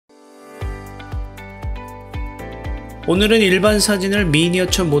오늘은 일반 사진을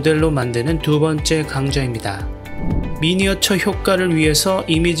미니어처 모델로 만드는 두 번째 강좌입니다. 미니어처 효과를 위해서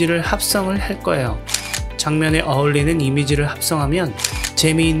이미지를 합성을 할 거예요. 장면에 어울리는 이미지를 합성하면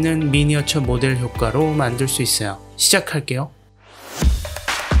재미있는 미니어처 모델 효과로 만들 수 있어요. 시작할게요.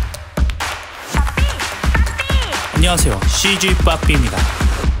 안녕하세요. CG빠삐입니다.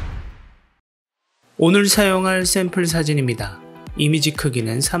 오늘 사용할 샘플 사진입니다. 이미지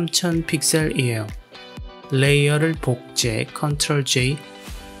크기는 3000 픽셀이에요. 레이어를 복제, Ctrl J.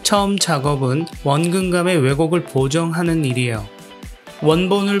 처음 작업은 원근감의 왜곡을 보정하는 일이에요.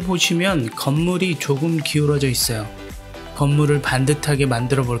 원본을 보시면 건물이 조금 기울어져 있어요. 건물을 반듯하게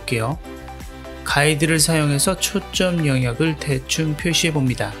만들어 볼게요. 가이드를 사용해서 초점 영역을 대충 표시해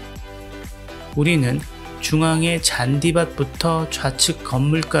봅니다. 우리는 중앙의 잔디밭부터 좌측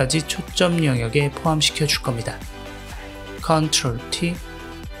건물까지 초점 영역에 포함시켜 줄 겁니다. Ctrl T.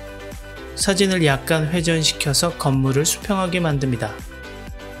 사진을 약간 회전시켜서 건물을 수평하게 만듭니다.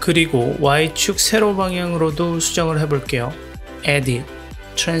 그리고 Y축 세로 방향으로도 수정을 해볼게요. Edit,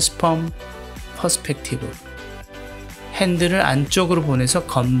 Transform, Perspective. 핸들을 안쪽으로 보내서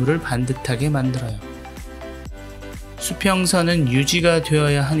건물을 반듯하게 만들어요. 수평선은 유지가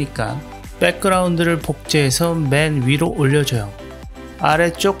되어야 하니까 백그라운드를 복제해서 맨 위로 올려줘요.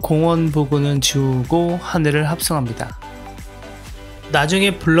 아래쪽 공원 부분은 지우고 하늘을 합성합니다.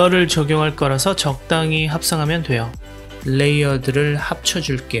 나중에 블러를 적용할 거라서 적당히 합성하면 돼요. 레이어들을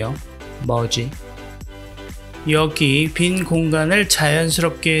합쳐줄게요. 머지. 여기 빈 공간을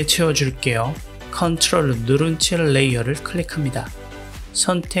자연스럽게 채워줄게요. 컨트롤을 누른 채 레이어를 클릭합니다.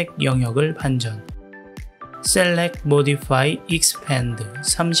 선택 영역을 반전. Select Modify Expand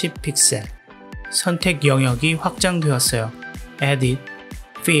 30픽셀. 선택 영역이 확장되었어요. Edit,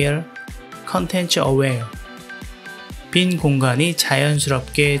 Fill, Content Aware. 빈 공간이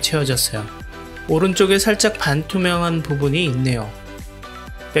자연스럽게 채워졌어요. 오른쪽에 살짝 반투명한 부분이 있네요.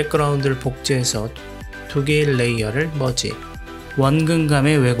 백그라운드를 복제해서 두 개의 레이어를 머지.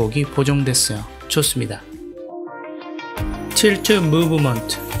 원근감의 왜곡이 보정됐어요. 좋습니다. Tilt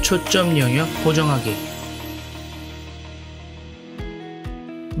Movement, 초점 영역 보정하기.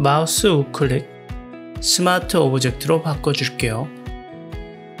 마우스 우클릭, 스마트 오브젝트로 바꿔줄게요.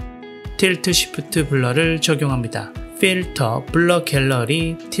 틸트 시프트 블러를 적용합니다. 필터, 블러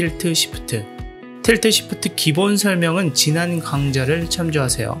갤러리, 틸트 시프트. 틸트 시프트 기본 설명은 지난 강좌를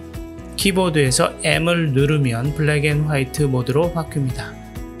참조하세요. 키보드에서 M을 누르면 블랙 앤 화이트 모드로 바뀝니다.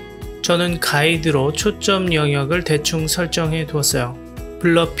 저는 가이드로 초점 영역을 대충 설정해 두었어요.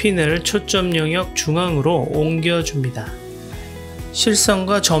 블러 핀을 초점 영역 중앙으로 옮겨줍니다.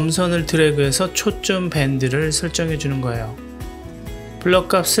 실선과 점선을 드래그해서 초점 밴드를 설정해 주는 거예요. 블러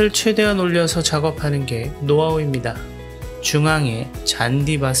값을 최대한 올려서 작업하는 게 노하우입니다. 중앙에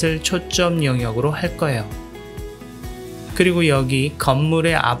잔디밭을 초점 영역으로 할 거예요. 그리고 여기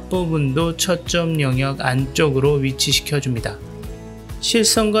건물의 앞부분도 초점 영역 안쪽으로 위치시켜 줍니다.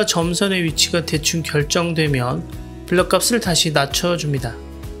 실선과 점선의 위치가 대충 결정되면 블러 값을 다시 낮춰줍니다.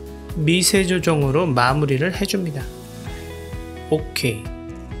 미세 조정으로 마무리를 해줍니다. 오케이.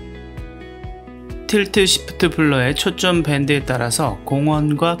 틸트 시프트 블러의 초점 밴드에 따라서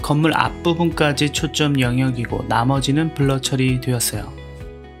공원과 건물 앞부분까지 초점 영역이고 나머지는 블러 처리되었어요.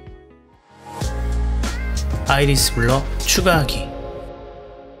 아이리스 블러 추가하기.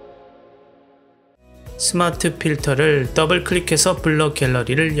 스마트 필터를 더블 클릭해서 블러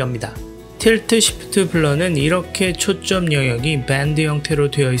갤러리를 엽니다. 틸트 시프트 블러는 이렇게 초점 영역이 밴드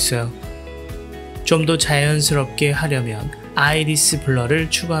형태로 되어 있어요. 좀 더 자연스럽게 하려면 아이리스 블러를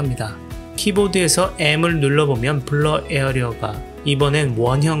추가합니다. 키보드에서 M을 눌러보면 블러 에어리어가 이번엔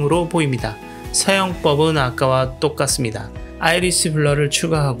원형으로 보입니다. 사용법은 아까와 똑같습니다. 아이리스 블러를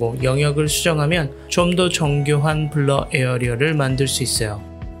추가하고 영역을 수정하면 좀 더 정교한 블러 에어리어를 만들 수 있어요.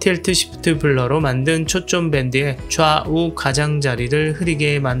 틸트 시프트 블러로 만든 초점 밴드의 좌우 가장자리를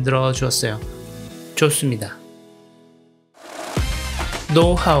흐리게 만들어 주었어요. 좋습니다.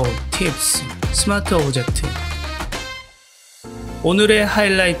 노하우, 팁스, 스마트 오브젝트. 오늘의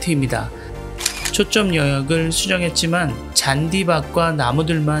하이라이트입니다. 초점 영역을 수정했지만 잔디밭과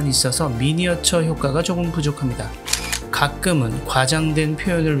나무들만 있어서 미니어처 효과가 조금 부족합니다. 가끔은 과장된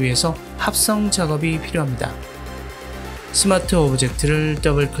표현을 위해서 합성 작업이 필요합니다. 스마트 오브젝트를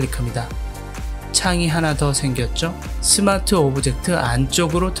더블 클릭합니다. 창이 하나 더 생겼죠? 스마트 오브젝트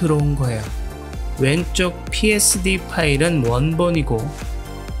안쪽으로 들어온 거예요. 왼쪽 PSD 파일은 원본이고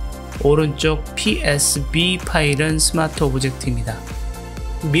오른쪽 PSB 파일은 스마트 오브젝트입니다.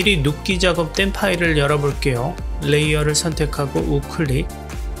 미리 눕기 작업된 파일을 열어볼게요. 레이어를 선택하고 우클릭,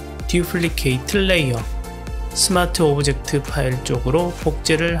 듀플리케이트 레이어, 스마트 오브젝트 파일 쪽으로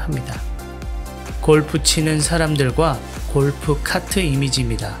복제를 합니다. 골프 치는 사람들과 골프 카트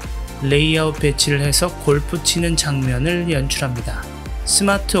이미지입니다. 레이아웃 배치를 해서 골프 치는 장면을 연출합니다.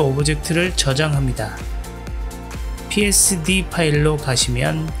 스마트 오브젝트를 저장합니다. PSD 파일로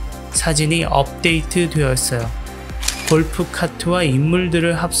가시면 사진이 업데이트 되었어요. 골프 카트와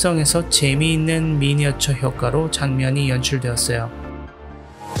인물들을 합성해서 재미있는 미니어처 효과로 장면이 연출되었어요.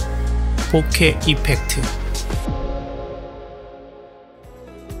 보케 이펙트.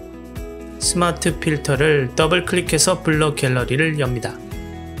 스마트 필터를 더블 클릭해서 블러 갤러리를 엽니다.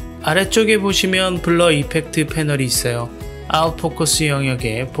 아래쪽에 보시면 블러 이펙트 패널이 있어요. 아웃포커스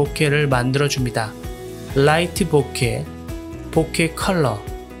영역에 보케를 만들어줍니다. 라이트 보케, 보케 컬러,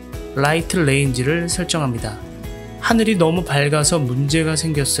 라이트 레인지를 설정합니다. 하늘이 너무 밝아서 문제가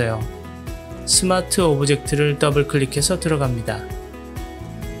생겼어요. 스마트 오브젝트를 더블 클릭해서 들어갑니다.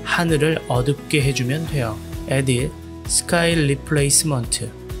 하늘을 어둡게 해주면 돼요. Edit, Sky Replacement.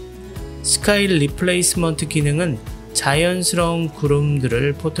 스카이 리플레이스먼트 기능은 자연스러운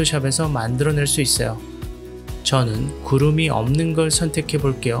구름들을 포토샵에서 만들어낼 수 있어요. 저는 구름이 없는 걸 선택해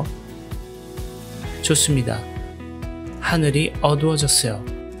볼게요. 좋습니다. 하늘이 어두워졌어요.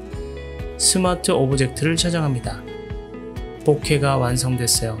 스마트 오브젝트를 저장합니다. 보케가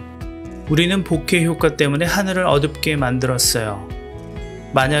완성됐어요. 우리는 보케 효과 때문에 하늘을 어둡게 만들었어요.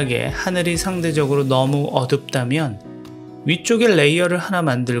 만약에 하늘이 상대적으로 너무 어둡다면 위쪽에 레이어를 하나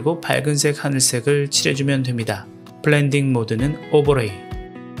만들고 밝은색 하늘색을 칠해주면 됩니다. 블렌딩 모드는 오버레이.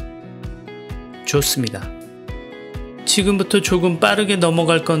 좋습니다. 지금부터 조금 빠르게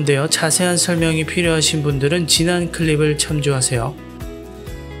넘어갈 건데요. 자세한 설명이 필요하신 분들은 지난 클립을 참조하세요.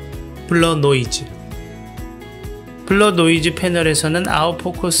 블러 노이즈. 블러 노이즈 패널에서는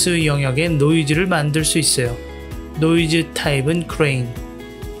아웃포커스 영역에 노이즈를 만들 수 있어요. 노이즈 타입은 그레인.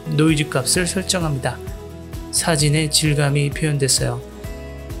 노이즈 값을 설정합니다. 사진의 질감이 표현됐어요.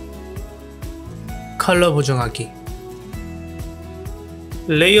 컬러 보정하기.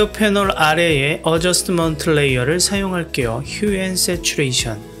 레이어 패널 아래에 어저스트먼트 레이어를 사용할게요. 휴 앤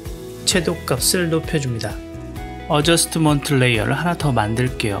세츄레이션. 채도 값을 높여줍니다. 어저스트먼트 레이어를 하나 더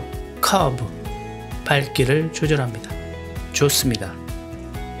만들게요. 커브. 밝기를 조절합니다. 좋습니다.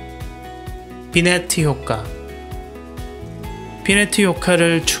 비네트 효과. 비네트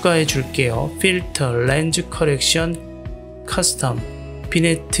효과를 추가해 줄게요. 필터, 렌즈 커렉션, 커스텀,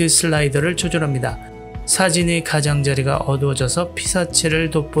 비네트 슬라이더를 조절합니다. 사진의 가장자리가 어두워져서 피사체를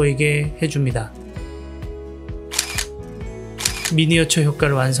돋보이게 해줍니다. 미니어처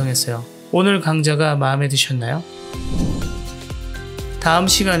효과를 완성했어요. 오늘 강좌가 마음에 드셨나요? 다음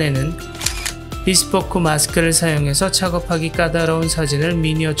시간에는 비스포크 마스크를 사용해서 작업하기 까다로운 사진을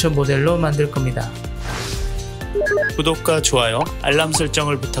미니어처 모델로 만들 겁니다. 구독과 좋아요, 알람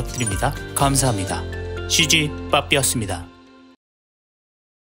설정을 부탁드립니다. 감사합니다. CG빠삐였습니다.